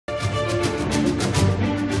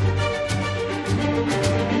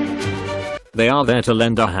They are there to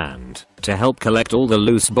lend a hand, to help collect all the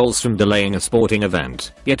loose balls from delaying a sporting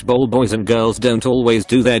event. Yet ball boys and girls don't always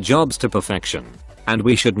do their jobs to perfection. And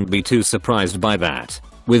we shouldn't be too surprised by that.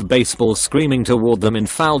 With baseballs screaming toward them in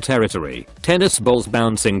foul territory, tennis balls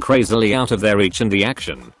bouncing crazily out of their reach and the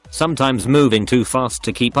action, sometimes moving too fast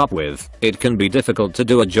to keep up with, it can be difficult to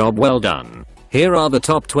do a job well done. Here are the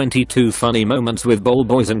top 22 funny moments with ball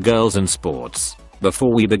boys and girls in sports.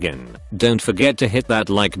 Before we begin, don't forget to hit that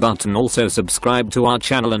like button, also subscribe to our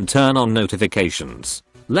channel and turn on notifications.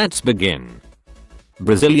 Let's begin.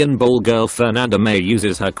 Brazilian ball girl Fernanda May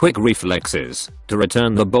uses her quick reflexes to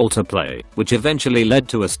return the ball to play, which eventually led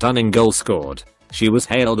to a stunning goal scored. She was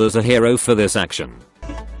hailed as a hero for this action.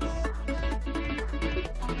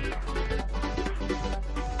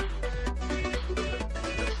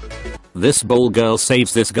 This ball girl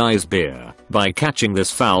saves this guy's beer by catching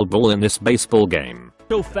this foul ball in this baseball game.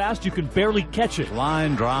 So fast you can barely catch it.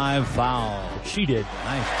 Line drive foul. She did.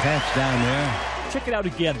 Nice catch down there. Check it out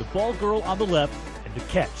again. The ball girl on the left and the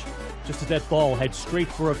catch. Just as that ball heads straight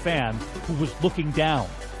for a fan who was looking down.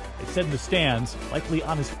 It said in the stands, likely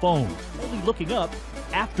on his phone, only looking up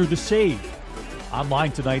after the save.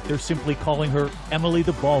 Online tonight, they're simply calling her Emily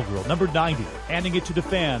the Ball Girl, number 90, handing it to the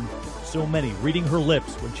fan. So many reading her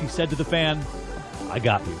lips when she said to the fan, "I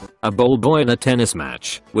got you." A ball boy in a tennis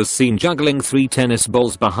match was seen juggling 3 tennis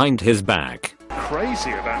balls behind his back.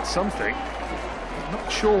 Crazy about something.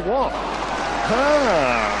 Not sure what.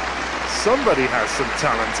 Somebody has some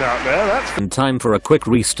talent out there, that's... In time for a quick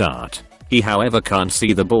restart. He however can't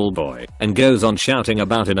see the ball boy and goes on shouting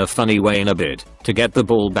about in a funny way in a bid to get the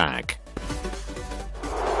ball back.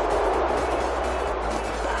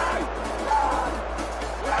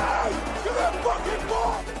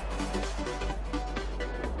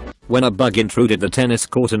 When a bug intruded the tennis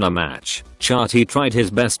court in a match, Charty tried his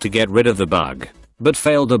best to get rid of the bug, but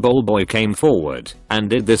failed. The ball boy came forward and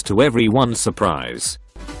did this to everyone's surprise.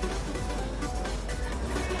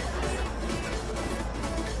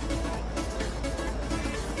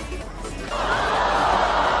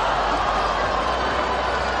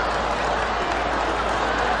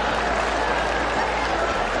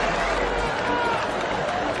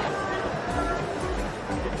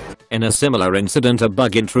 In a similar incident, a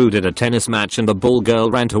bug intruded a tennis match and the ball girl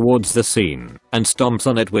ran towards the scene and stomps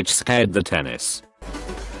on it, which scared the tennis.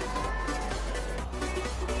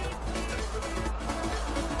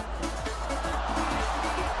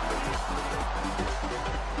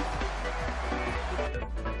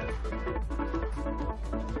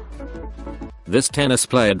 This tennis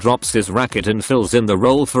player drops his racket and fills in the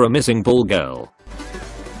role for a missing ball girl.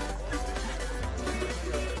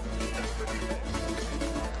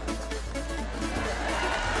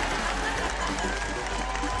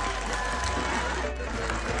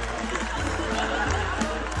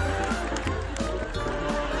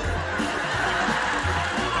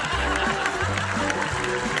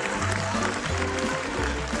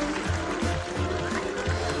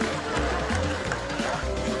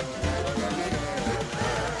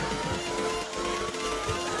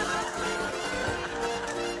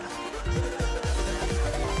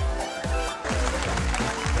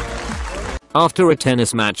 After a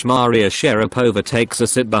tennis match, Maria Sharapova takes a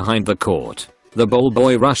sit behind the court. The ball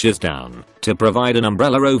boy rushes down to provide an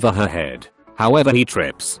umbrella over her head. However, he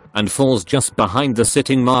trips and falls just behind the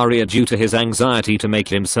sitting Maria due to his anxiety to make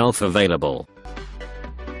himself available.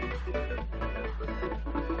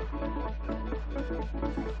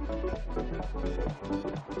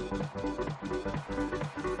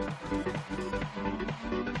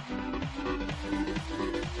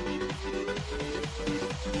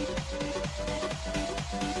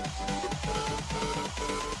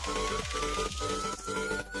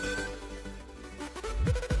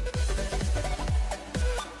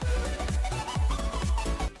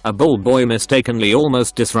 A ball boy mistakenly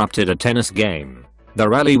almost disrupted a tennis game. The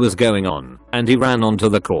rally was going on, and he ran onto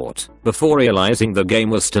the court before realizing the game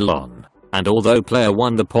was still on. And although player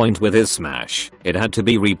won the point with his smash, it had to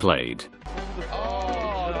be replayed.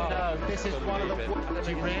 Oh no, this is one of the... Did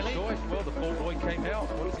you really? Well, the ball boy came out.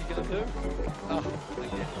 What is he going to do? Oh,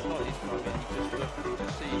 yeah, it's not his time. He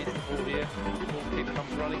just see hit the ball here. The ball kid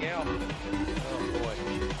comes running out. Oh boy.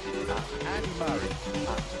 Andy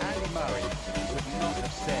Murray would not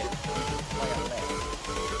have said he would play a left.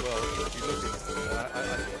 Well, if you look at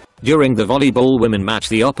it, During the volleyball women match,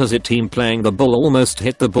 the opposite team playing the ball almost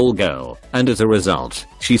hit the ball girl, and as a result,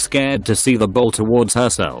 she scared to see the ball towards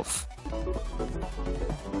herself.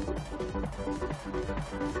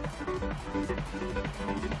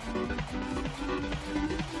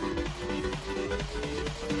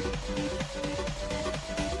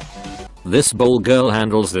 This ball girl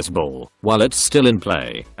handles this ball while it's still in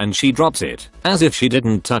play and she drops it as if she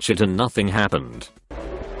didn't touch it and nothing happened.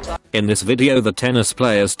 In this video the tennis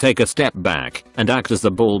players take a step back and act as the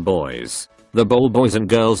ball boys. The ball boys and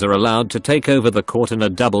girls are allowed to take over the court in a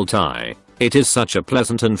double tie. It is such a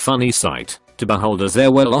pleasant and funny sight to behold as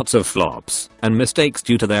there were lots of flops and mistakes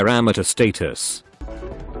due to their amateur status.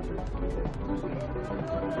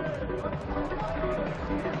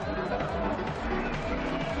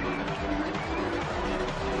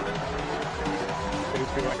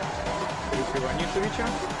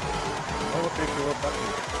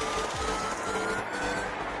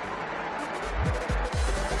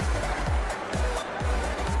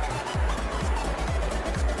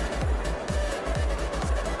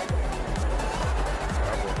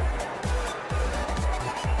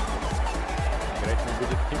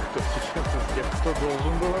 Кто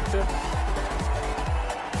должен был вообще?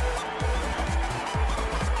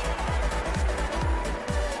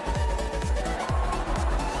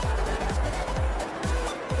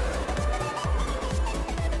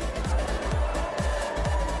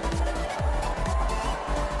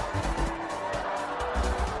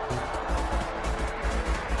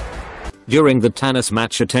 During the tennis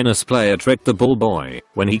match, a tennis player tricked the ball boy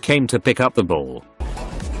when he came to pick up the ball.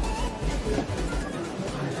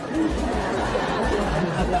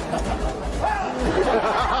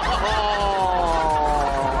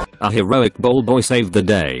 A heroic ball boy saved the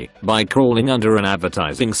day by crawling under an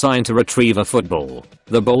advertising sign to retrieve a football.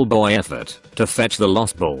 The ball boy effort to fetch the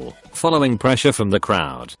lost ball, following pressure from the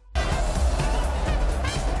crowd.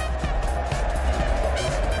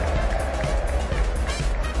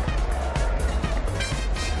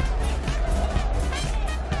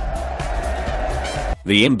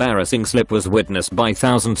 The embarrassing slip was witnessed by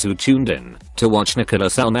thousands who tuned in to watch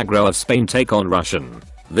Nicolas Almagro of Spain take on Russian.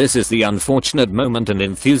 This is the unfortunate moment an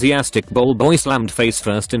enthusiastic ball boy slammed face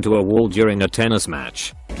first into a wall during a tennis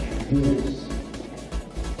match.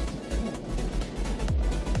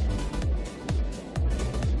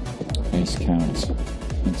 Ace counts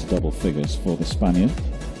into double figures for the Spaniard.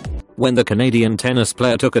 When the Canadian tennis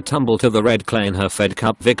player took a tumble to the red clay in her Fed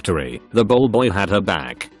Cup victory, the ball boy had her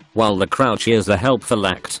back. While the crowd cheers the helpful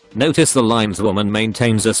act, notice the lineswoman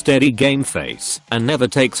maintains a steady game face and never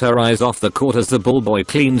takes her eyes off the court as the ball boy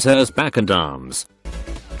cleans hers back and arms.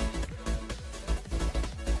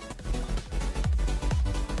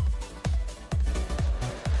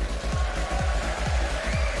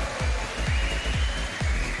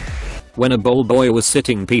 When a ball boy was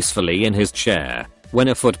sitting peacefully in his chair, when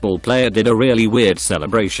a football player did a really weird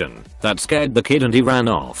celebration that scared the kid and he ran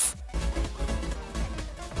off.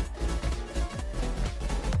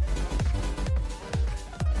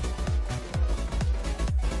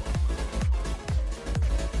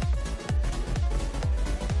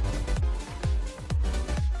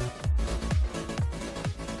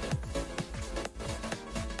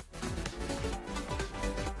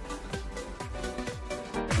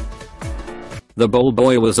 The ball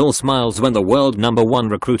boy was all smiles when the world #1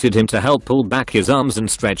 recruited him to help pull back his arms and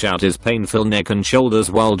stretch out his painful neck and shoulders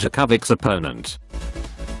while Djokovic's opponent.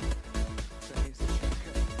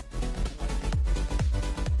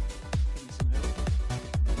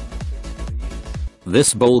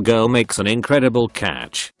 This ball girl makes an incredible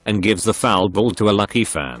catch and gives the foul ball to a lucky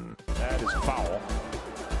fan. That is foul.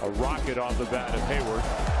 A rocket off the bat of Hayward.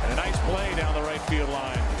 And a nice play down the right field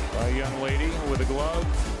line by a young lady with a glove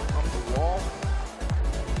off the wall.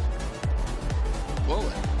 Whoa.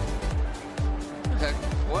 Heck,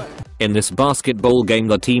 what? In this basketball game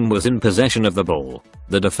the team was in possession of the ball.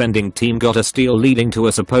 The defending team got a steal leading to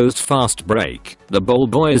a supposed fast break. The ball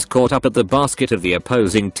boy is caught up at the basket of the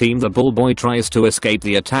opposing team. The ball boy tries to escape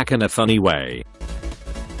the attack in a funny way.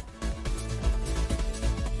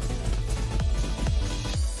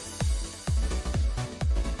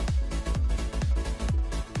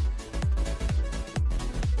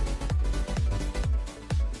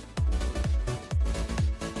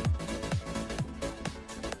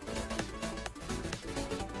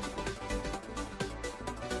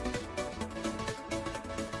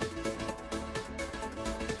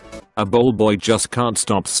 A ball boy just can't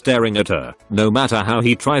stop staring at her. No matter how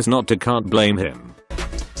he tries not to, can't blame him.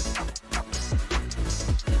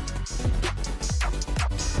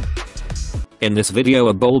 In this video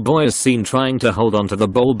a ball boy is seen trying to hold onto the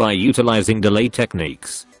ball by utilizing delay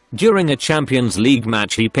techniques. During a Champions League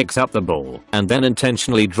match he picks up the ball and then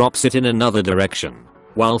intentionally drops it in another direction.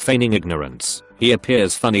 While feigning ignorance, he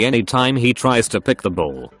appears funny anytime he tries to pick the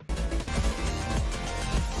ball.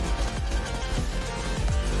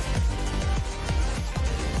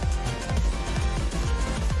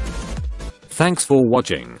 Thanks for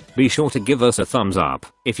watching. Be sure to give us a thumbs up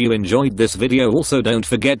if you enjoyed this video. Also don't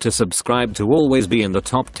forget to subscribe to always be in the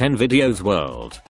top 10 videos world.